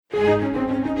We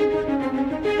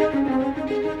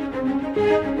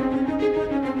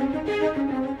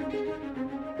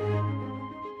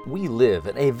live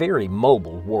in a very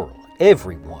mobile world.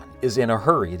 Everyone is in a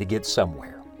hurry to get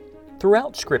somewhere.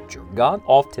 Throughout Scripture, God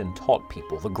often taught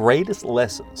people the greatest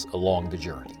lessons along the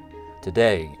journey.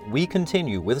 Today, we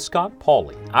continue with Scott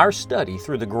Pauley, our study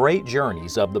through the great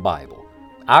journeys of the Bible.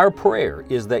 Our prayer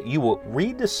is that you will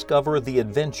rediscover the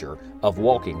adventure of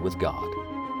walking with God.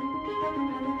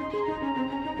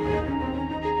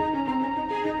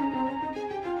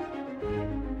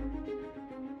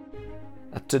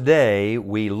 Today,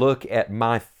 we look at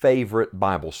my favorite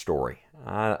Bible story.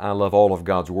 I love all of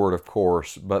God's Word, of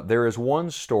course, but there is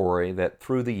one story that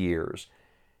through the years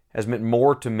has meant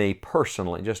more to me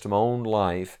personally, just in my own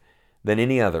life, than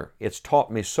any other. It's taught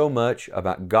me so much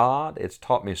about God. It's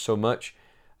taught me so much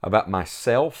about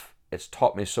myself. It's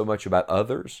taught me so much about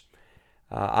others.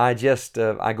 I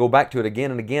go back to it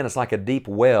again and again. It's like a deep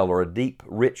well or a deep,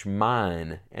 rich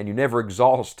mine, and you never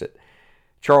exhaust it.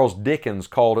 Charles Dickens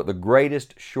called it the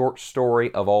greatest short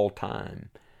story of all time.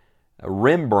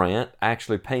 Rembrandt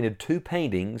actually painted two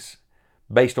paintings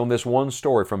based on this one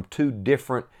story from two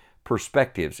different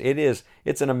perspectives.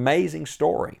 It's an amazing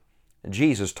story.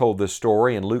 Jesus told this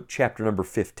story in Luke chapter number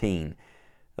 15.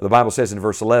 The Bible says in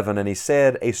verse 11, "And he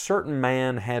said, A certain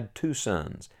man had 2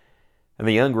 sons. And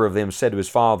the younger of them said to his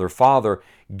father, Father,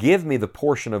 give me the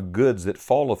portion of goods that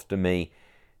falleth to me.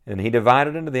 And he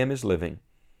divided unto them his living.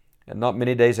 And not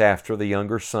many days after, the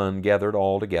younger son gathered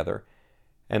all together,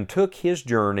 and took his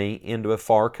journey into a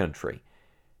far country,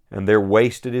 and there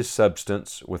wasted his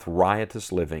substance with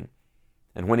riotous living.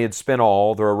 And when he had spent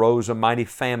all, there arose a mighty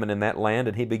famine in that land,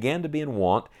 and he began to be in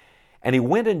want. And he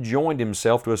went and joined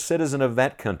himself to a citizen of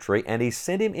that country, and he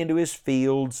sent him into his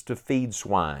fields to feed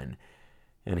swine.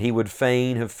 And he would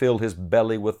fain have filled his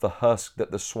belly with the husk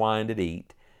that the swine did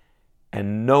eat,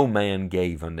 and no man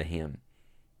gave unto him.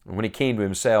 And when he came to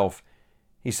himself,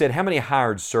 he said, How many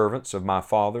hired servants of my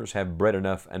father's have bread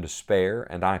enough and to spare,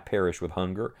 and I perish with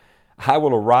hunger? I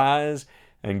will arise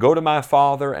and go to my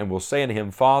father, and will say unto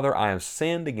him, Father, I have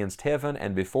sinned against heaven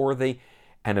and before thee,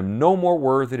 and am no more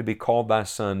worthy to be called thy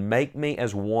son. Make me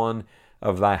as one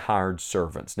of thy hired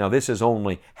servants. Now, this is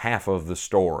only half of the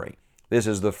story. This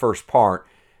is the first part.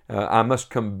 I must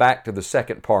come back to the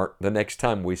second part the next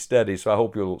time we study, so I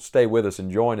hope you'll stay with us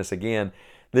and join us again.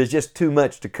 There's just too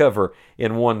much to cover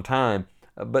in one time.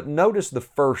 But notice the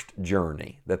first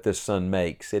journey that this son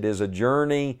makes. It is a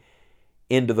journey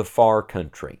into the far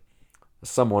country.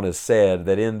 Someone has said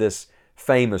that in this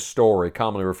famous story,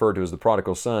 commonly referred to as the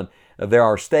prodigal son, there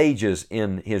are stages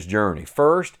in his journey.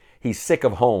 First, he's sick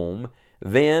of home.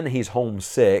 Then he's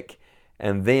homesick.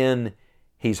 And then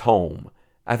he's home.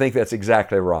 I think that's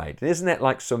exactly right. Isn't that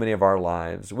like so many of our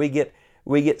lives? We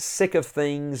get sick of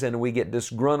things, and we get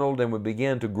disgruntled, and we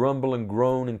begin to grumble and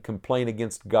groan and complain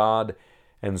against God,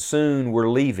 and soon we're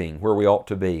leaving where we ought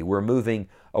to be. We're moving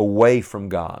away from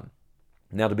God.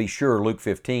 Now, to be sure, Luke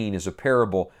 15 is a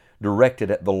parable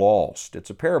directed at the lost. It's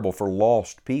a parable for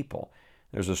lost people.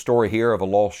 There's a story here of a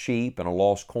lost sheep and a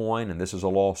lost coin, and this is a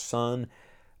lost son.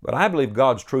 But I believe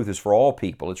God's truth is for all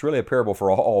people. It's really a parable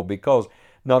for all, because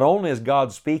not only is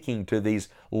God speaking to these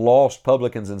lost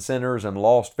publicans and sinners and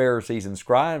lost Pharisees and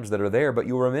scribes that are there, but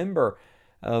you'll remember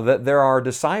that there are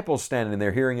disciples standing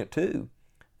there hearing it too.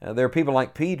 There are people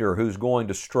like Peter who's going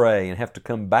to stray and have to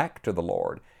come back to the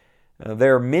Lord.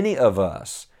 There are many of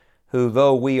us who,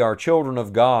 though we are children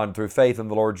of God through faith in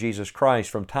the Lord Jesus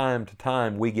Christ, from time to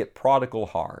time we get prodigal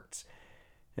hearts.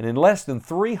 And in less than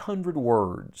 300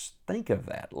 words, think of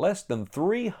that, less than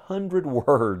 300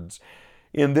 words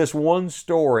in this one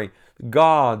story,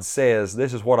 God says,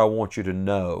 this is what I want you to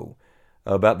know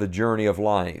about the journey of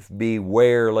life.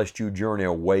 Beware lest you journey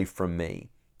away from me.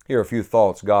 Here are a few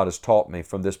thoughts God has taught me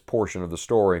from this portion of the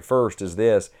story. First is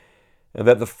this,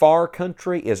 that the far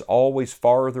country is always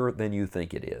farther than you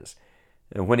think it is.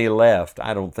 And when he left,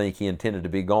 I don't think he intended to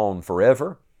be gone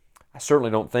forever. I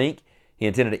certainly don't think he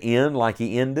intended to end like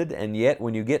he ended, and yet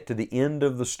when you get to the end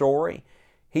of the story,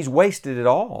 he's wasted it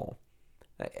all.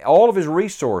 All of his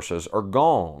resources are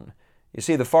gone. You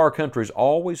see, the far country is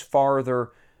always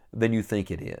farther than you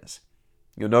think it is.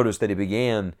 You'll notice that he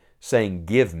began saying,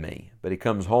 give me, but he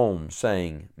comes home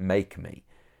saying, make me.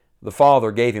 The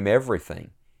Father gave him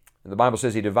everything. The Bible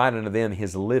says he divided unto them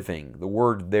his living. The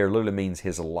word there literally means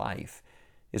his life.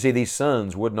 You see, these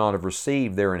sons would not have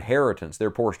received their inheritance,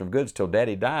 their portion of goods, till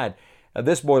Daddy died.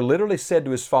 This boy literally said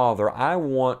to his father, I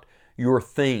want your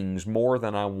things more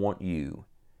than I want you.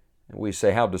 And we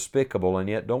say, how despicable, and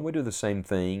yet don't we do the same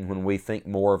thing when we think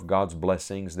more of God's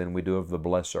blessings than we do of the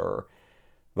blesser?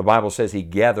 The Bible says He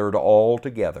gathered all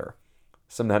together.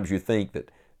 Sometimes you think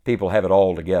that people have it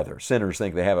all together. Sinners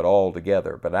think they have it all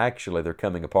together, but actually they're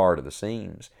coming apart at the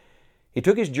seams. He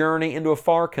took His journey into a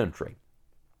far country,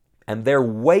 and there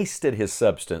wasted His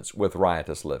substance with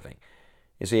riotous living.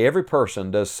 You see, every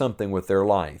person does something with their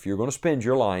life. You're going to spend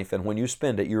your life, and when you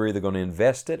spend it, you're either going to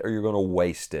invest it or you're going to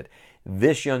waste it.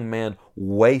 This young man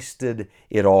wasted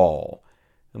it all.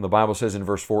 And the Bible says in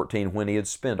verse 14, when he had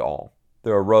spent all,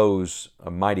 there arose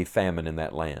a mighty famine in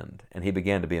that land, and he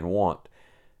began to be in want.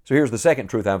 So here's the second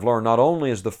truth I've learned. Not only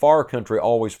is the far country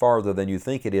always farther than you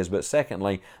think it is, but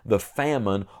secondly, the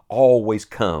famine always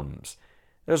comes.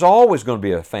 There's always going to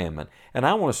be a famine. And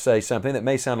I want to say something that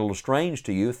may sound a little strange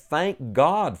to you. Thank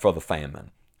God for the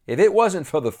famine. If it wasn't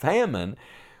for the famine,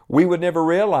 we would never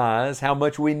realize how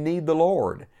much we need the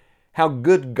Lord, how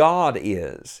good God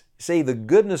is. See, the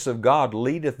goodness of God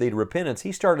leadeth thee to repentance.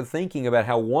 He started thinking about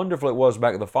how wonderful it was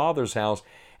back at the Father's house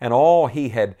and all he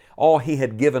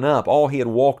had given up, all he had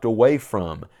walked away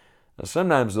from. Now,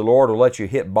 sometimes the Lord will let you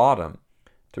hit bottom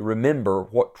to remember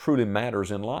what truly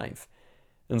matters in life.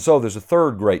 And so there's a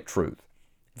third great truth.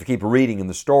 If you keep reading in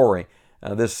the story,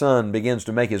 this son begins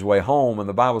to make his way home, and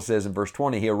the Bible says in verse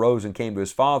 20, he arose and came to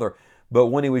his father, but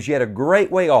when he was yet a great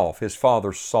way off, his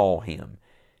father saw him.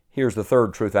 Here's the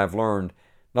third truth I've learned.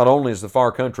 Not only is the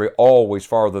far country always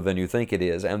farther than you think it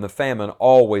is, and the famine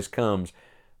always comes,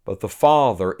 but the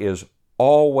Father is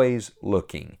always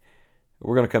looking.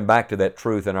 We're going to come back to that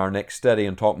truth in our next study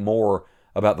and talk more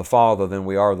about the Father than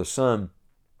we are the Son.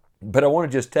 But I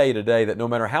want to just tell you today that no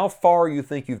matter how far you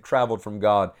think you've traveled from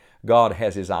God, God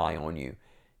has His eye on you.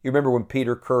 You remember when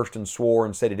Peter cursed and swore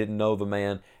and said he didn't know the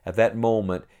man? At that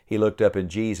moment, he looked up and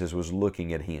Jesus was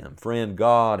looking at him. Friend,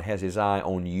 God has His eye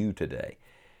on you today.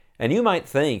 And you might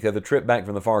think that the trip back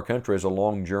from the far country is a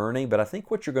long journey, but I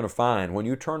think what you're going to find when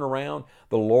you turn around,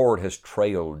 the Lord has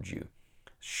trailed you.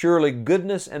 Surely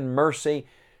goodness and mercy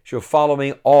shall follow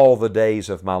me all the days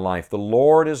of my life. The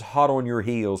Lord is hot on your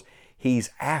heels. He's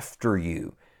after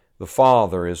you. The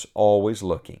Father is always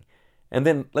looking. And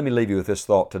then let me leave you with this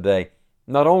thought today.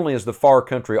 Not only is the far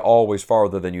country always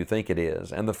farther than you think it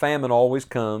is, and the famine always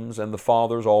comes, and the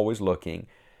Father's always looking,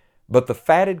 but the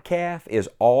fatted calf is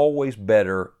always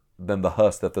better than the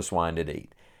husk that the swine did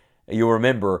eat. You'll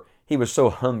remember he was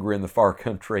so hungry in the far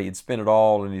country, he'd spent it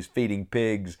all and he's feeding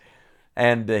pigs,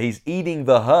 and he's eating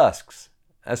the husks.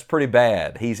 That's pretty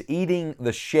bad. He's eating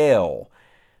the shell.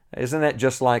 Isn't that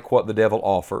just like what the devil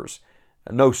offers?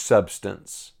 No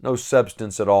substance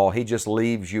at all. He just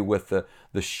leaves you with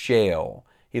the shell.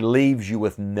 He leaves you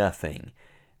with nothing.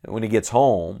 When he gets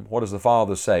home, what does the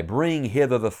Father say? Bring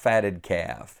hither the fatted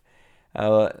calf.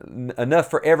 Enough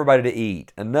for everybody to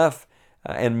eat. Enough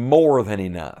and more than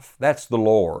enough. That's the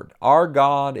Lord. Our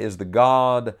God is the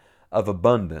God of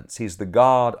abundance. He's the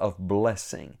God of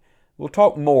blessing. We'll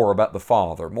talk more about the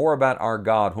Father, more about our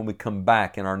God when we come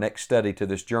back in our next study to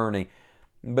this journey.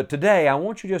 But today, I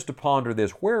want you just to ponder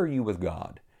this. Where are you with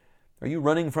God? Are you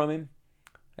running from Him?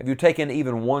 Have you taken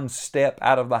even one step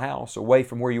out of the house, away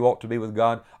from where you ought to be with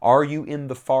God? Are you in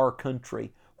the far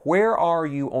country? Where are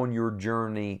you on your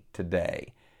journey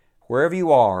today? Wherever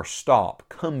you are, stop.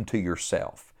 Come to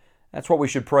yourself. That's what we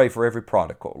should pray for every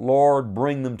prodigal. Lord,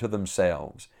 bring them to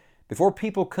themselves. Before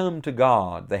people come to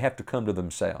God, they have to come to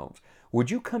themselves. Would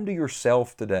you come to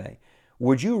yourself today?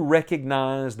 Would you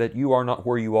recognize that you are not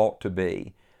where you ought to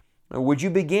be? Would you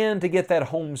begin to get that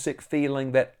homesick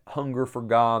feeling, that hunger for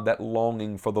God, that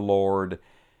longing for the Lord?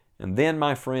 And then,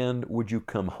 my friend, would you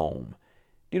come home?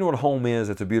 Do you know what home is?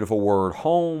 It's a beautiful word.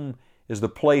 Home is the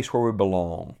place where we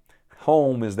belong.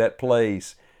 Home is that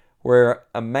place where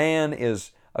a man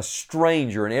is a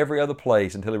stranger in every other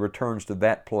place until he returns to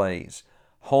that place.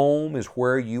 Home is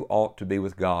where you ought to be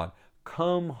with God.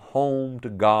 Come home to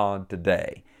God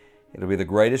today. It'll be the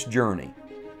greatest journey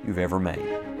you've ever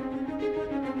made.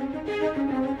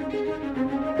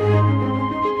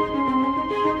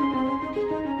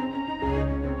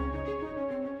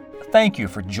 Thank you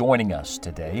for joining us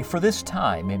today for this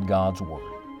time in God's Word.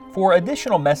 For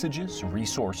additional messages,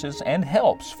 resources, and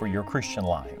helps for your Christian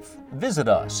life, visit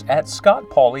us at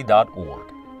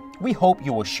scottpauley.org. We hope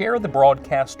you will share the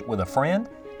broadcast with a friend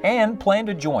and plan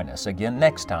to join us again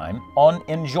next time on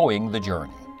Enjoying the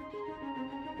Journey.